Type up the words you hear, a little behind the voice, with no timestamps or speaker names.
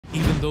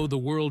Even though the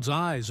world's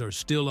eyes are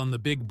still on the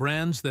big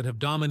brands that have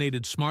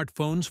dominated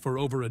smartphones for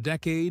over a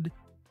decade,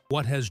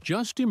 what has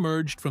just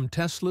emerged from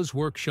Tesla's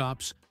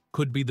workshops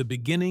could be the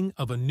beginning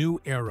of a new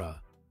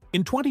era.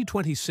 In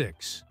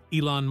 2026,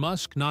 Elon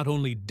Musk not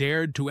only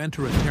dared to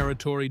enter a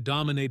territory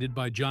dominated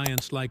by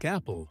giants like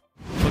Apple,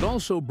 but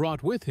also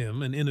brought with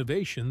him an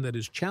innovation that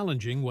is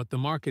challenging what the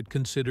market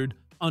considered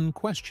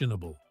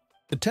unquestionable.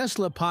 The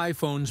Tesla Pi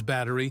phone's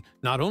battery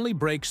not only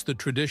breaks the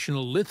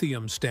traditional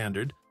lithium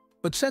standard,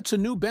 but sets a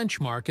new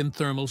benchmark in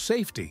thermal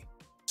safety,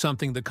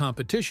 something the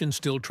competition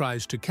still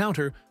tries to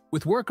counter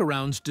with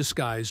workarounds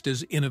disguised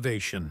as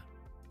innovation.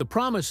 The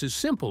promise is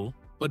simple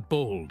but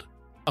bold: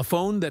 a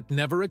phone that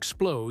never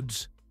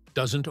explodes,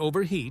 doesn't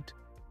overheat,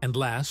 and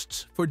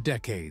lasts for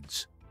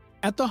decades.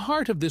 At the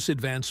heart of this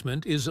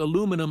advancement is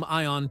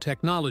aluminum-ion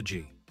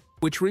technology,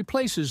 which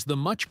replaces the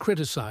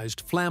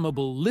much-criticized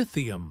flammable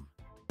lithium.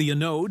 The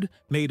anode,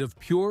 made of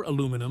pure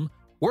aluminum,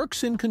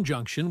 works in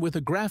conjunction with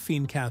a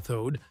graphene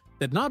cathode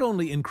that not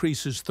only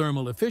increases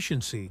thermal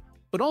efficiency,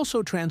 but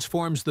also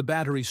transforms the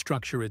battery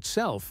structure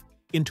itself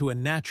into a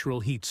natural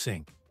heat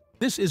sink.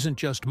 This isn't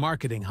just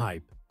marketing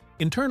hype.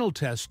 Internal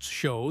tests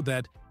show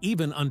that,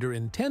 even under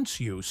intense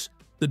use,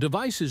 the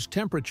device's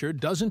temperature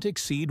doesn't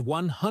exceed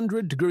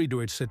 100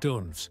 degrees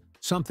Celsius,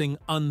 something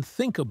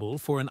unthinkable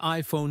for an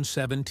iPhone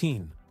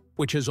 17,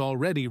 which has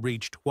already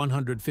reached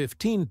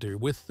 115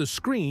 with the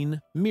screen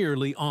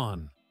merely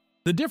on.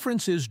 The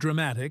difference is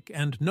dramatic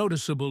and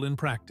noticeable in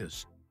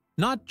practice,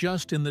 not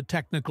just in the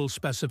technical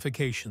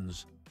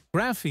specifications.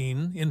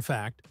 Graphene, in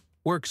fact,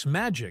 works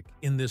magic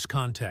in this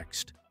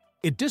context.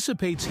 It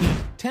dissipates heat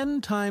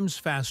 10 times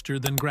faster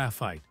than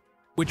graphite,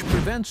 which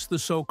prevents the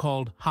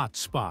so-called hot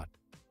spot,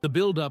 the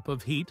buildup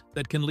of heat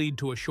that can lead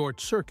to a short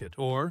circuit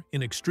or,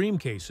 in extreme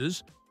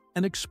cases,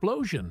 an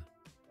explosion.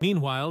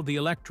 Meanwhile, the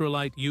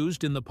electrolyte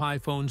used in the Pi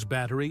phone's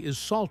battery is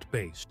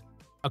salt-based,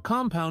 a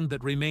compound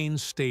that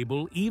remains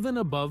stable even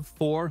above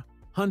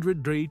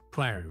 400 degrees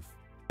Celsius.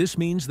 This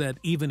means that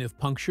even if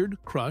punctured,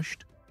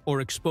 crushed,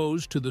 or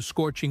exposed to the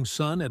scorching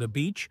sun at a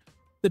beach,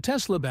 the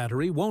Tesla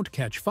battery won't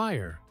catch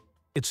fire.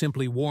 It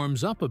simply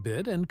warms up a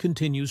bit and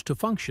continues to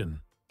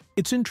function.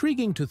 It's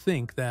intriguing to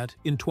think that,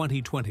 in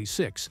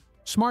 2026,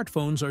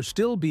 smartphones are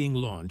still being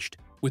launched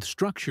with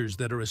structures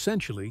that are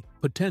essentially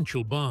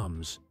potential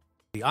bombs.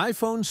 The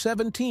iPhone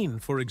 17,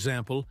 for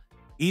example,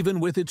 even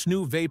with its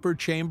new vapor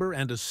chamber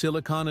and a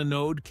silicon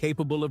anode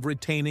capable of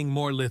retaining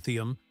more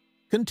lithium,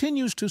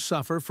 continues to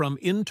suffer from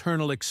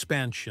internal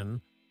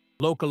expansion,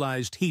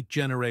 localized heat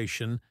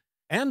generation,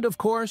 and, of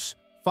course,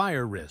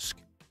 fire risk.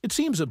 It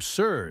seems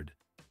absurd,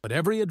 but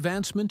every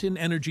advancement in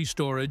energy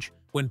storage,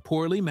 when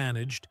poorly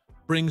managed,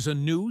 brings a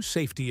new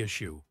safety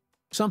issue,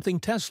 something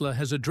Tesla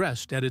has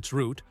addressed at its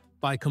root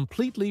by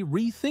completely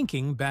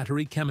rethinking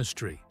battery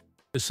chemistry.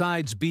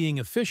 Besides being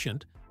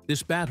efficient,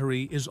 this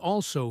battery is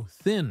also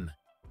thin.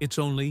 It's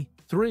only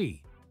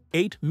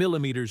 8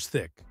 millimeters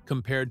thick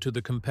compared to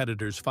the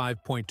competitor's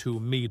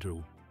 5.2 meter,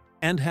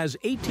 and has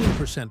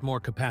 18% more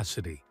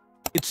capacity.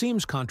 It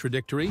seems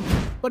contradictory,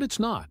 but it's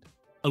not.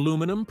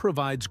 Aluminum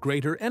provides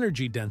greater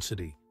energy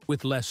density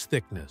with less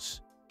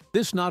thickness.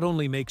 This not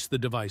only makes the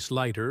device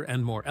lighter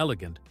and more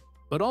elegant,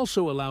 but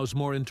also allows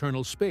more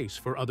internal space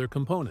for other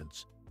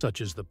components,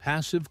 such as the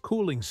passive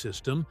cooling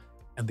system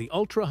and the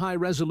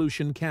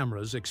ultra-high-resolution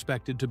cameras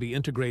expected to be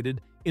integrated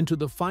into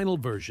the final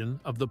version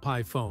of the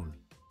Pi phone.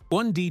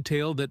 One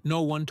detail that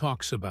no one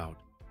talks about,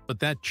 but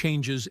that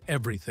changes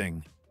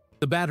everything.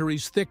 The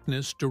battery's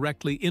thickness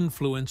directly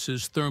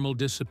influences thermal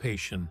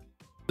dissipation.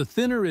 The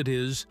thinner it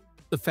is,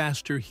 the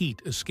faster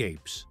heat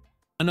escapes.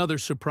 Another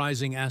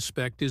surprising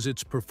aspect is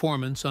its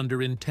performance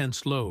under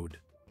intense load.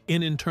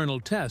 In internal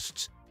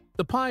tests,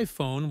 the Pi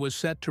phone was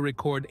set to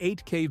record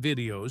 8K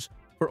videos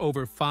for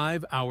over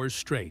 5 hours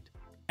straight,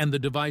 and the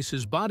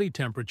device's body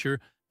temperature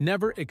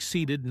never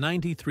exceeded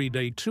 93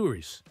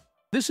 degrees.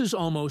 This is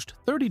almost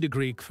 30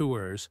 degrees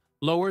Celsius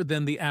lower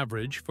than the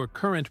average for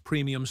current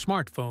premium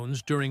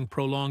smartphones during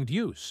prolonged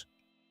use.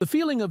 The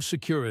feeling of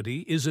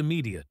security is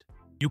immediate.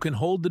 You can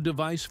hold the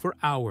device for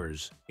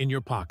hours in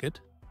your pocket,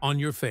 on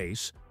your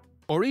face,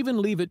 or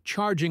even leave it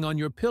charging on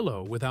your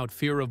pillow without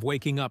fear of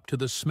waking up to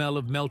the smell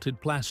of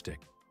melted plastic.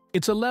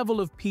 It's a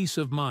level of peace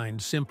of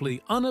mind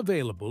simply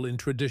unavailable in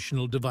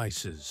traditional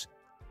devices.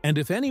 And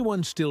if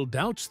anyone still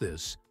doubts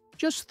this,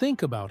 just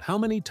think about how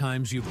many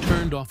times you've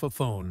turned off a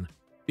phone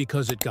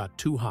because it got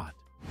too hot.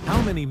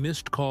 How many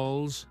missed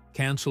calls,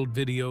 canceled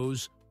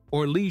videos,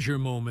 or leisure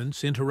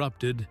moments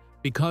interrupted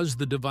because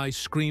the device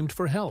screamed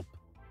for help?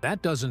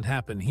 That doesn't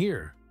happen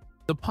here.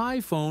 The Pi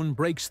phone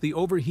breaks the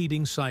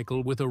overheating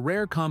cycle with a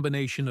rare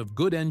combination of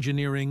good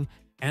engineering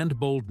and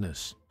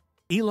boldness.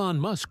 Elon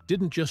Musk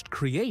didn't just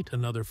create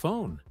another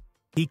phone.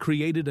 He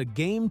created a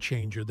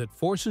game-changer that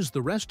forces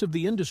the rest of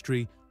the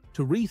industry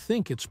to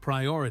rethink its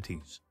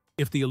priorities.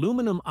 If the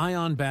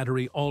aluminum-ion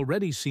battery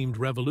already seemed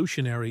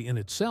revolutionary in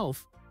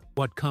itself,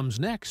 what comes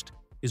next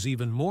is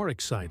even more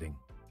exciting.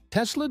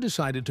 Tesla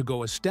decided to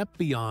go a step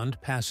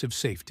beyond passive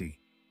safety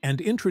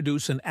and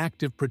introduce an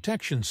active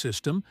protection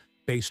system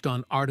based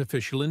on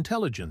artificial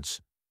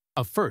intelligence.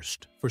 a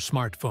first for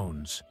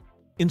smartphones.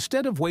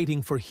 Instead of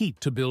waiting for heat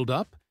to build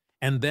up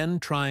and then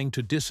trying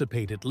to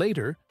dissipate it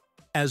later,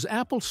 as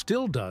Apple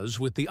still does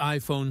with the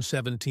iPhone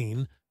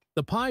 17,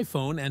 the Pi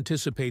phone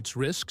anticipates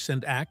risks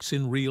and acts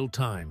in real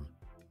time.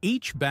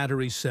 Each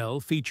battery cell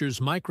features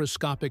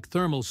microscopic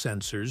thermal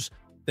sensors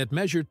that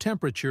measure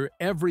temperature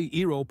every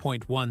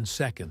 0.1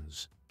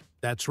 seconds.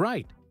 That's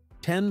right,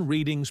 10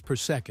 readings per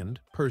second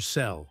per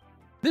cell.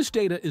 This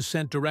data is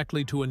sent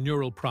directly to a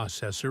neural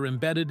processor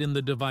embedded in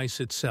the device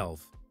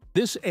itself.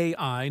 This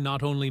AI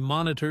not only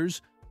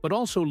monitors, but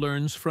also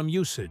learns from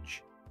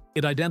usage.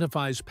 It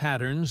identifies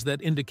patterns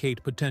that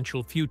indicate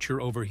potential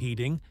future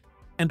overheating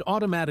and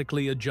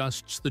automatically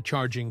adjusts the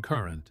charging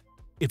current.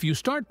 If you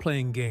start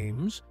playing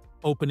games,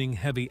 opening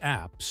heavy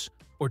apps,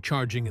 or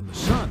charging in the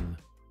sun,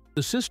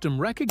 the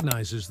system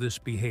recognizes this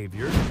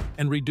behavior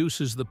and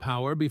reduces the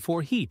power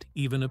before heat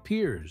even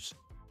appears.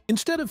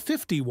 Instead of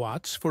 50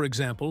 watts, for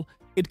example,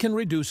 it can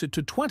reduce it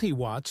to 20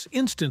 watts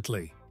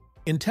instantly,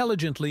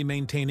 intelligently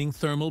maintaining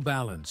thermal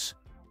balance.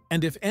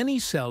 And if any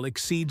cell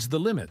exceeds the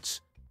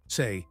limits,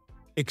 say,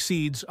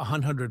 exceeds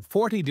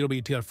 140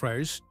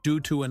 dB due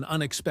to an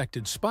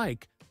unexpected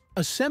spike,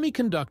 a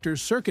semiconductor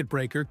circuit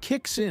breaker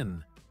kicks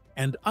in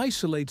and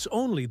isolates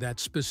only that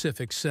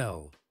specific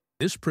cell.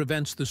 This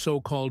prevents the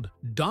so-called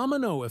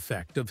domino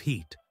effect of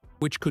heat,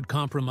 which could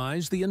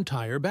compromise the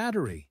entire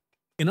battery.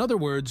 In other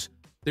words,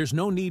 there's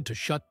no need to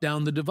shut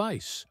down the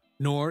device,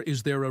 nor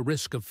is there a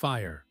risk of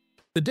fire.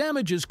 The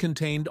damage is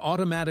contained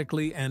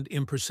automatically and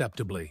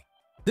imperceptibly.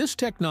 This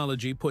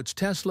technology puts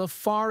Tesla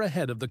far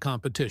ahead of the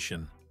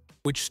competition,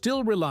 which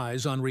still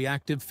relies on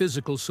reactive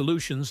physical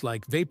solutions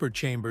like vapor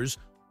chambers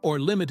or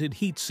limited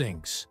heat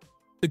sinks.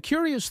 The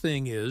curious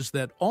thing is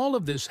that all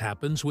of this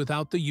happens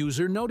without the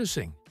user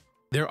noticing.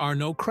 There are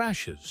no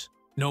crashes,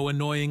 no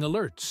annoying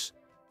alerts,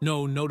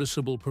 no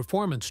noticeable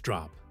performance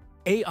drop.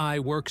 AI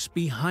works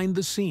behind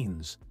the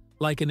scenes,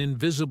 like an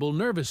invisible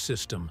nervous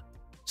system,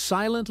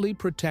 silently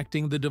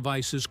protecting the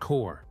device's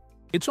core.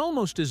 It's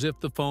almost as if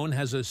the phone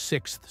has a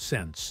sixth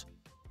sense,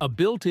 a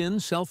built-in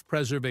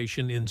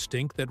self-preservation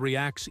instinct that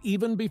reacts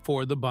even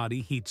before the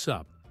body heats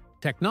up.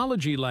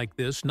 Technology like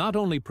this not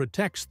only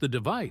protects the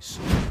device,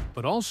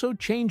 but also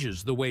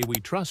changes the way we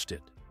trust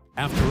it.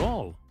 After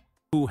all,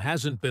 who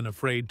hasn't been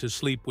afraid to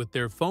sleep with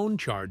their phone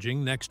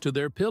charging next to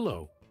their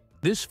pillow?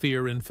 This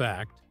fear, in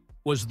fact,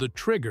 was the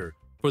trigger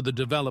for the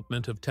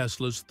development of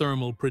Tesla's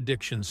thermal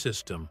prediction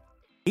system.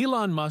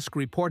 Elon Musk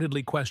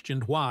reportedly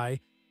questioned why,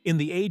 in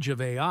the age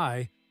of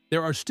AI,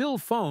 there are still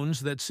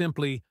phones that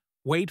simply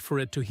wait for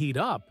it to heat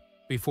up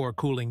before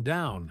cooling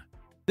down.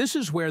 This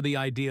is where the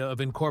idea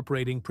of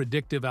incorporating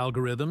predictive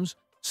algorithms,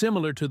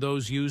 similar to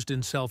those used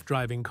in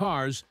self-driving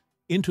cars,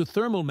 into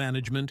thermal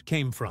management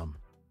came from.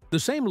 The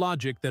same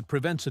logic that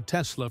prevents a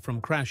Tesla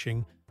from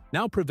crashing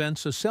now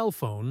prevents a cell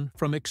phone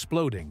from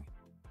exploding.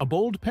 A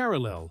bold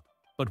parallel,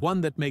 but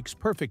one that makes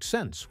perfect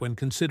sense when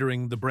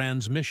considering the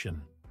brand's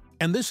mission.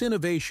 And this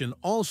innovation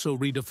also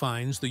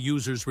redefines the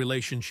user's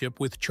relationship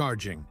with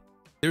charging.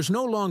 There's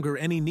no longer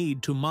any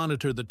need to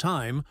monitor the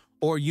time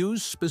or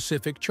use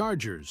specific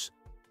chargers.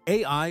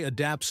 AI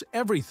adapts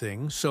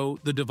everything so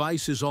the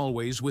device is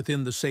always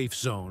within the safe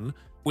zone,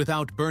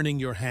 without burning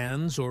your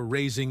hands or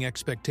raising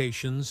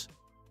expectations.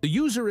 The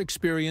user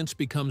experience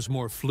becomes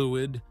more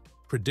fluid,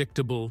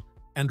 predictable,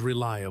 and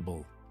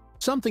reliable.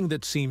 Something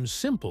that seems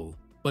simple,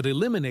 but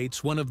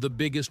eliminates one of the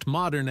biggest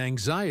modern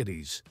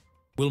anxieties.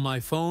 Will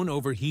my phone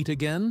overheat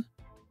again?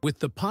 With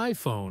the Pi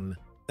phone,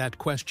 that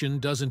question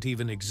doesn't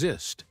even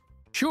exist.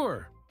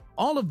 Sure,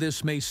 all of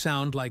this may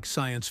sound like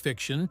science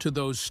fiction to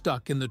those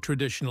stuck in the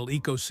traditional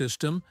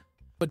ecosystem,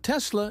 but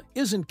Tesla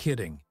isn't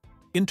kidding.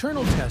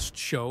 Internal tests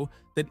show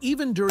that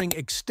even during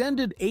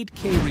extended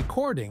 8K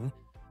recording,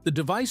 the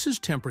device's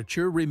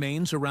temperature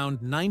remains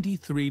around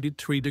 93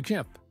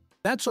 degrees.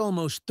 That's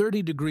almost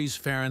 30 degrees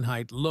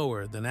Fahrenheit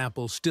lower than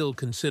Apple still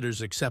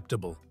considers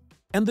acceptable.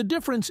 And the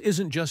difference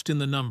isn't just in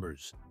the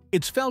numbers.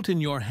 It's felt in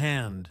your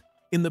hand,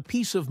 in the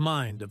peace of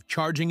mind of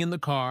charging in the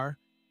car,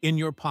 in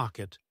your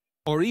pocket,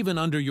 or even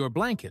under your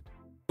blanket,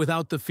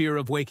 without the fear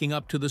of waking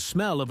up to the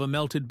smell of a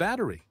melted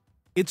battery.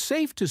 It's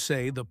safe to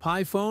say the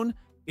Pi phone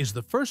is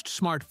the first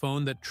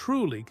smartphone that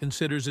truly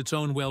considers its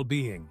own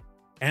well-being,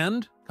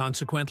 and,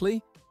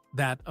 consequently,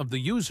 that of the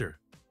user.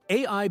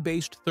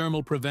 AI-based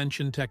thermal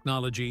prevention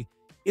technology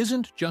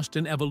isn't just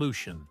an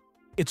evolution.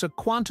 It's a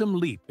quantum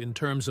leap in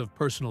terms of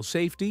personal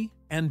safety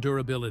and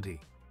durability.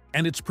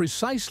 And it's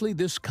precisely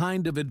this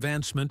kind of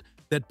advancement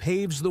that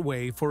paves the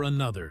way for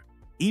another,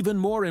 even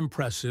more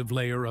impressive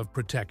layer of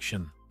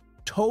protection.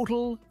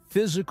 Total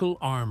physical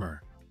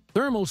armor.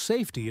 Thermal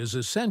safety is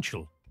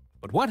essential,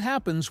 but what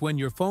happens when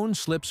your phone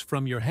slips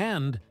from your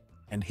hand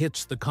and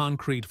hits the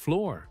concrete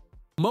floor?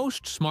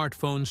 Most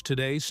smartphones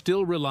today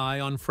still rely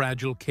on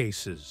fragile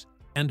cases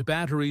and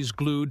batteries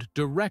glued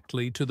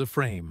directly to the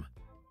frame.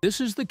 This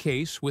is the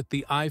case with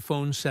the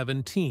iPhone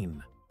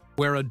 17,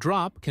 where a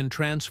drop can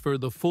transfer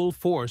the full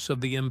force of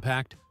the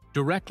impact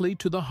directly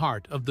to the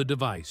heart of the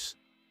device,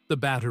 the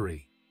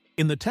battery.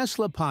 In the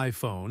Tesla Pi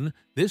phone,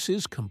 this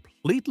is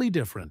completely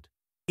different.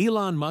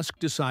 Elon Musk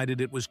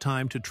decided it was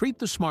time to treat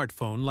the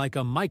smartphone like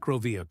a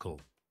micro-vehicle,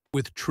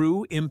 with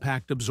true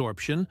impact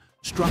absorption,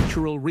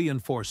 structural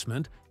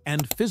reinforcement,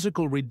 and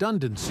physical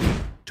redundancy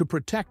to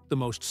protect the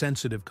most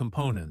sensitive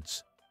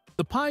components.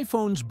 The Pi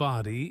phone's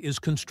body is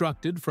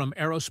constructed from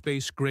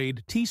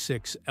aerospace-grade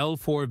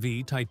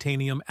T6L4V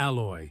titanium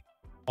alloy,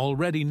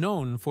 already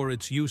known for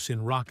its use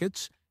in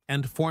rockets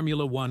and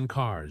Formula One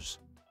cars.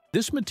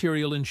 This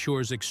material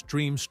ensures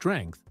extreme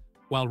strength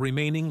while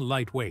remaining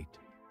lightweight.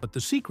 But the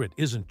secret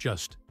isn't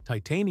just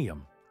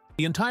titanium.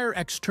 The entire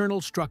external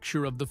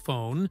structure of the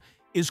phone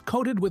is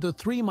coated with a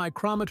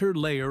 3-micrometer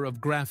layer of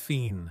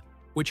graphene,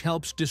 which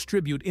helps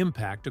distribute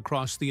impact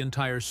across the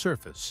entire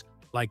surface,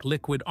 like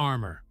liquid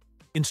armor.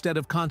 Instead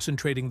of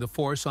concentrating the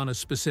force on a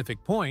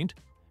specific point,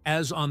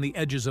 as on the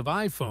edges of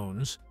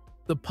iPhones,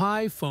 the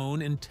Pi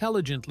phone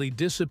intelligently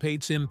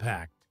dissipates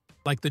impact,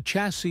 like the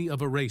chassis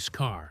of a race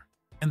car.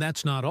 And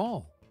that's not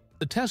all.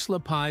 The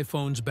Tesla Pi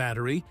phone's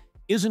battery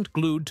isn't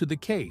glued to the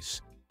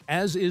case,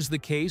 as is the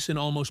case in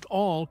almost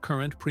all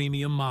current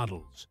premium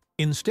models.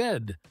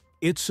 Instead,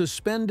 it's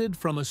suspended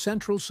from a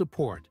central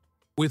support,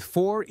 with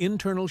 4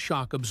 internal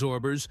shock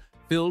absorbers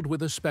filled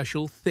with a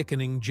special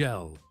thickening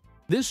gel.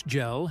 This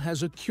gel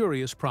has a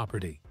curious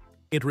property.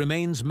 It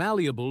remains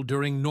malleable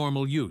during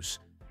normal use,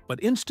 but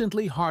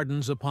instantly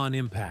hardens upon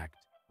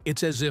impact.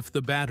 It's as if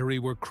the battery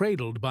were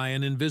cradled by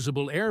an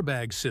invisible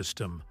airbag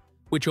system,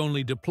 which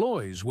only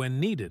deploys when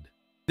needed.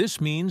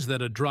 This means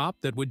that a drop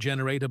that would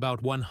generate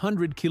about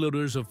 100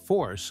 kilonewtons of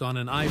force on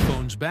an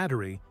iPhone's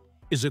battery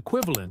is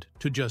equivalent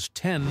to just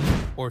 10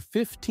 or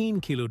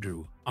 15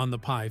 kilonewtons on the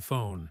Pi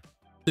phone.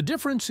 The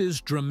difference is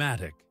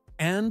dramatic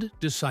and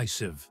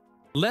decisive.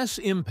 Less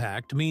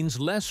impact means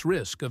less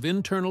risk of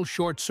internal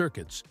short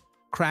circuits,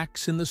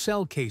 cracks in the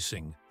cell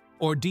casing,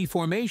 or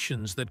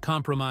deformations that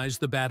compromise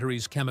the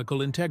battery's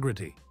chemical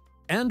integrity.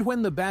 And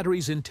when the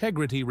battery's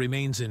integrity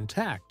remains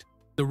intact,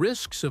 the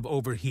risks of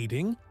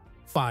overheating,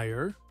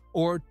 fire,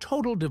 or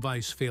total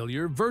device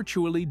failure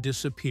virtually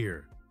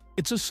disappear.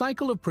 It's a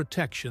cycle of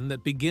protection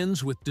that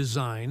begins with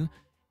design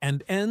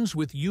and ends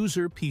with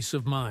user peace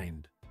of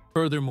mind.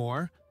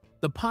 Furthermore,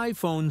 the Pi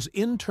phone's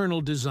internal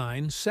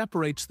design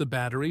separates the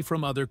battery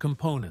from other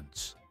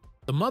components.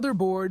 The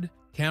motherboard,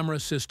 camera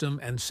system,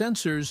 and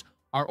sensors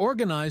are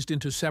organized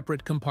into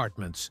separate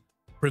compartments,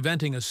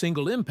 preventing a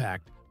single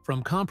impact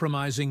from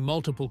compromising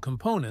multiple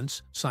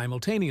components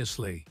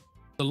simultaneously.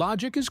 The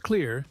logic is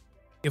clear.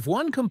 If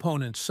one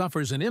component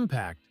suffers an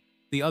impact,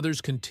 the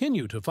others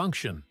continue to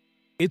function.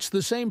 It's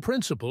the same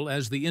principle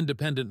as the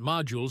independent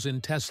modules in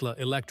Tesla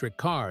electric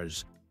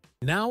cars,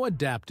 now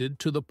adapted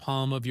to the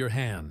palm of your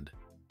hand.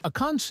 A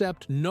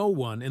concept no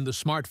one in the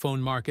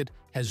smartphone market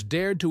has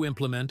dared to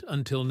implement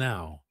until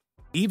now.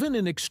 Even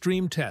in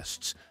extreme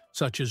tests,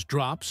 such as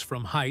drops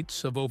from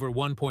heights of over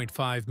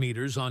 1.5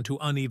 meters onto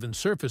uneven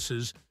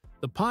surfaces,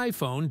 the Pi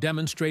phone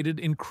demonstrated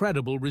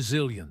incredible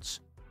resilience.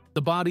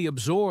 The body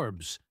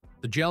absorbs,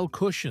 the gel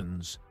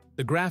cushions,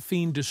 the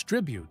graphene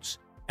distributes,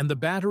 and the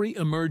battery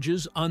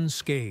emerges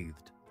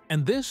unscathed.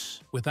 And this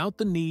without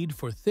the need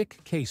for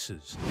thick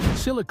cases,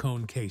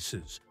 silicone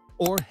cases,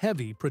 or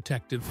heavy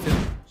protective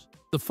films.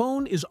 The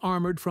phone is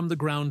armored from the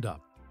ground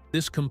up.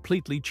 This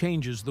completely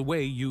changes the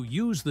way you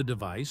use the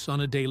device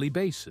on a daily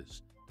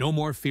basis. No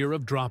more fear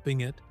of dropping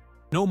it,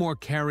 no more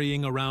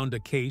carrying around a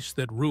case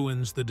that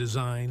ruins the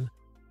design.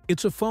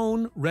 It's a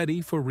phone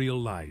ready for real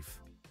life,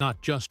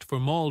 not just for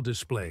mall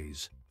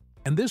displays.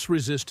 And this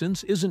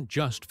resistance isn't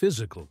just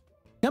physical.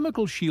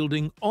 Chemical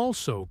shielding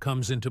also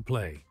comes into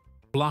play,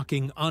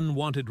 blocking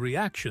unwanted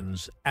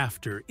reactions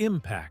after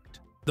impact.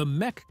 The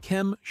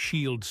MechChem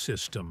Shield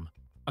system,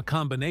 a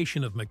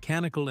combination of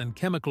mechanical and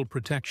chemical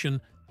protection,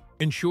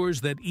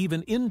 ensures that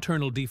even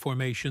internal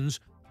deformations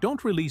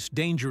don't release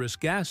dangerous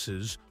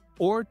gases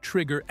or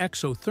trigger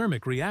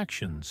exothermic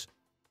reactions.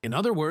 In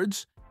other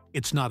words,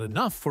 it's not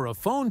enough for a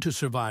phone to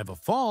survive a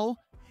fall,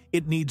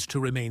 it needs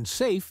to remain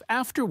safe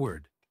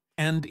afterward.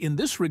 And in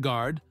this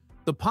regard,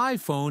 the Pi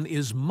phone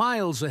is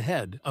miles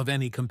ahead of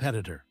any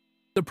competitor.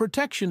 The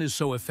protection is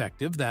so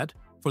effective that,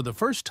 for the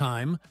first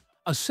time,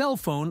 a cell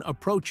phone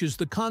approaches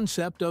the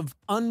concept of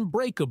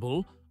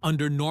unbreakable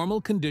under normal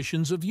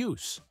conditions of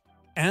use.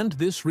 And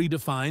this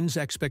redefines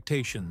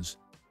expectations.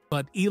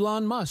 But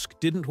Elon Musk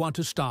didn't want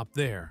to stop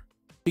there.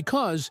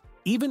 Because,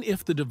 even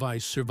if the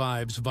device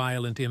survives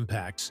violent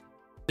impacts,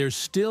 there's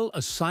still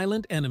a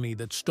silent enemy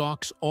that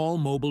stalks all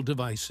mobile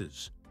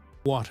devices: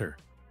 water.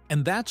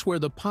 And that's where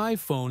the Pi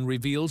phone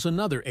reveals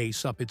another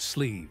ace up its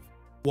sleeve.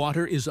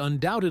 Water is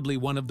undoubtedly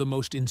one of the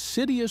most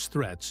insidious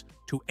threats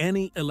to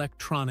any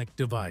electronic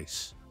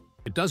device.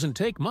 It doesn't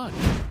take much: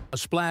 a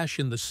splash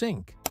in the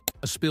sink,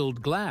 a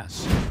spilled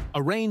glass,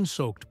 a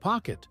rain-soaked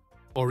pocket,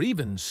 or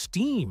even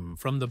steam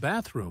from the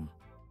bathroom.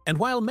 And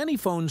while many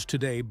phones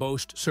today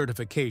boast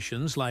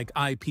certifications like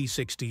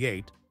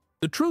IP68,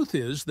 the truth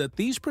is that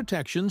these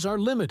protections are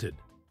limited,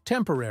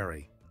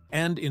 temporary,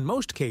 and in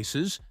most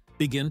cases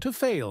begin to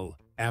fail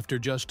after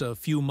just a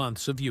few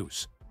months of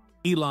use.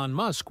 Elon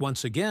Musk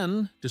once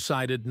again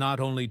decided not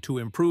only to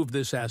improve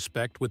this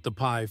aspect with the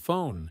Pi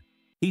phone,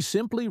 He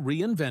simply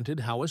reinvented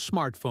how a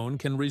smartphone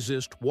can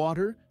resist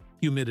water,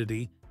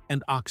 humidity,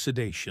 and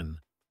oxidation.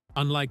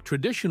 Unlike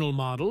traditional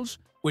models,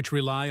 which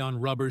rely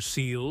on rubber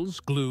seals,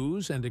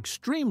 glues, and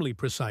extremely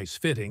precise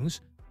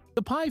fittings,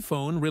 the Pi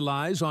phone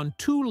relies on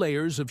 2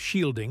 layers of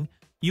shielding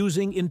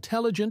using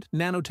intelligent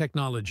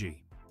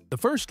nanotechnology. The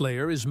first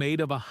layer is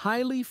made of a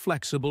highly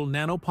flexible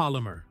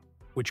nanopolymer,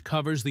 which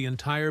covers the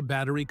entire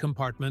battery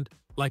compartment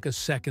like a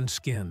second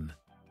skin.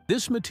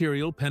 This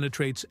material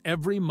penetrates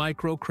every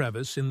micro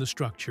crevice in the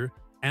structure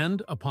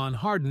and, upon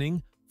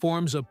hardening,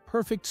 forms a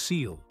perfect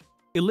seal,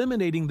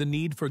 eliminating the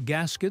need for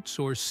gaskets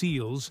or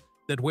seals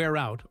that wear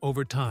out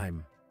over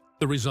time.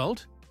 The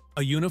result?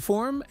 A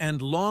uniform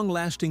and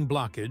long-lasting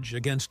blockage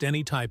against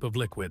any type of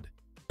liquid.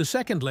 The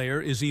second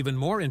layer is even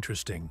more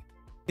interesting.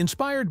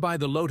 Inspired by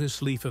the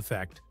lotus leaf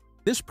effect,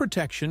 this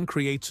protection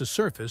creates a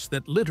surface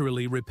that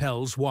literally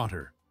repels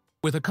water.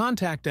 With a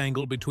contact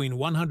angle between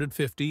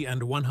 150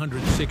 and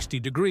 160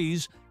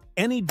 degrees,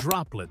 any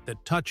droplet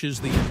that touches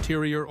the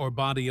interior or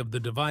body of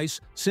the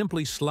device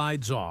simply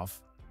slides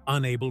off,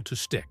 unable to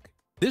stick.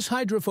 This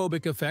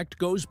hydrophobic effect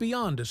goes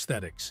beyond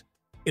aesthetics.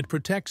 It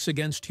protects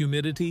against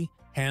humidity,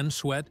 hand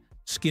sweat,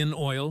 skin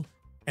oil,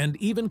 and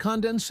even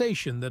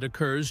condensation that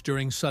occurs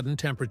during sudden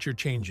temperature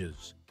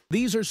changes.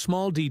 These are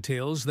small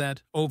details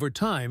that, over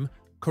time,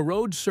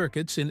 corrode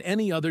circuits in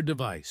any other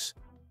device.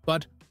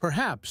 But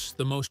perhaps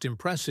the most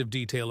impressive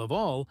detail of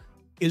all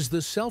is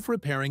the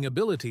self-repairing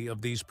ability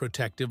of these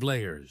protective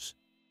layers.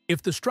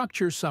 If the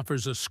structure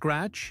suffers a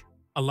scratch,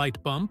 a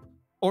light bump,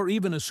 or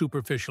even a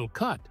superficial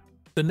cut,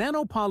 the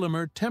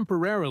nanopolymer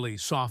temporarily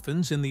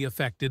softens in the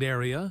affected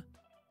area,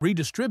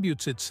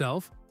 redistributes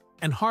itself,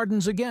 and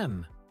hardens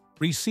again,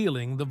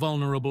 resealing the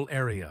vulnerable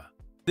area.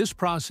 This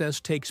process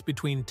takes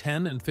between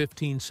 10 and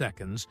 15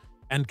 seconds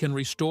and can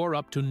restore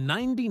up to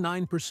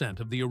 99%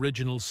 of the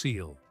original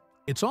seal.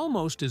 It's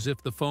almost as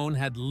if the phone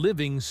had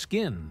living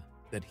skin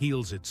that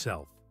heals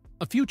itself.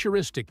 A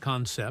futuristic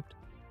concept,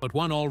 but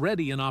one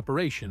already in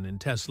operation in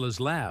Tesla's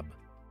lab.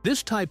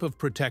 This type of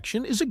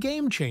protection is a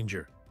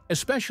game-changer,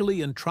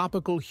 especially in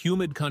tropical,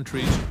 humid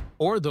countries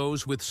or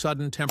those with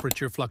sudden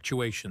temperature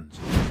fluctuations.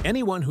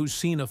 Anyone who's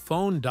seen a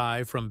phone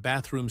die from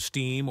bathroom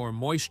steam or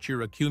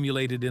moisture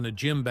accumulated in a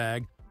gym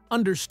bag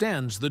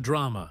understands the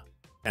drama.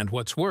 And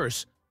what's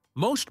worse,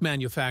 most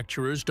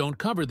manufacturers don't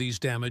cover these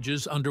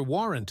damages under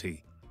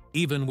warranty,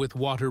 even with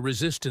water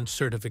resistance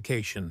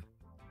certification.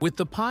 With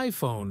the Pi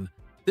phone,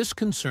 this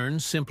concern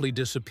simply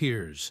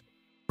disappears.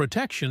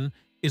 Protection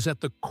is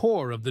at the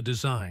core of the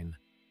design,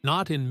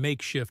 not in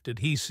makeshift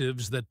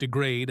adhesives that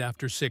degrade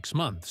after 6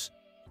 months.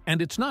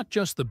 And it's not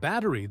just the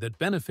battery that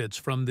benefits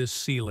from this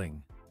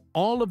sealing.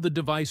 All of the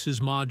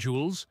device's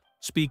modules,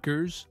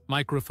 speakers,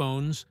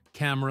 microphones,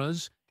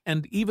 cameras,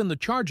 and even the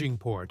charging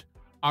port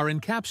are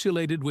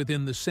encapsulated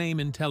within the same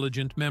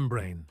intelligent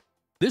membrane.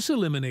 This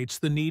eliminates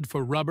the need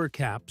for rubber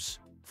caps,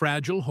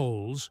 fragile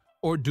holes,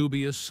 or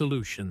dubious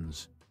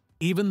solutions.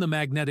 Even the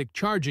magnetic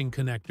charging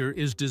connector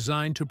is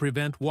designed to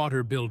prevent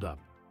water buildup.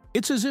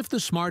 It's as if the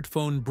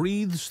smartphone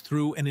breathes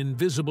through an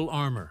invisible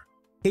armor,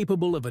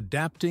 capable of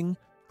adapting,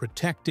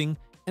 protecting,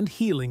 and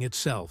healing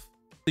itself.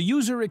 The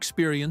user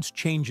experience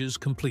changes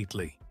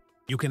completely.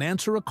 You can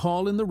answer a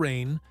call in the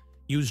rain,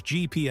 use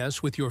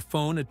GPS with your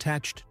phone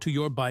attached to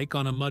your bike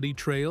on a muddy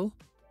trail,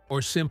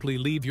 or simply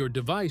leave your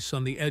device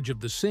on the edge of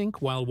the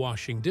sink while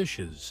washing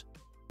dishes.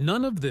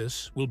 None of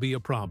this will be a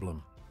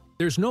problem.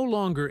 There's no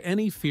longer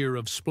any fear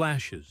of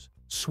splashes,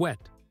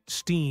 sweat,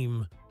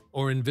 steam,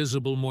 or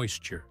invisible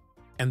moisture.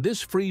 And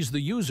this frees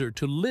the user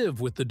to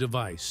live with the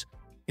device,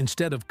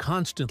 instead of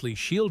constantly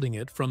shielding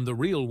it from the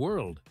real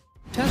world.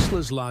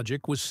 Tesla's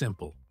logic was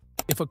simple.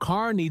 If a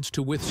car needs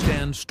to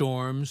withstand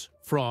storms,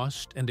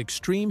 frost, and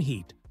extreme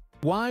heat,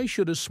 why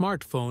should a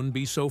smartphone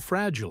be so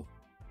fragile?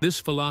 This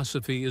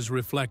philosophy is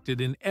reflected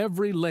in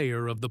every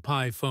layer of the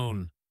Pi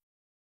phone.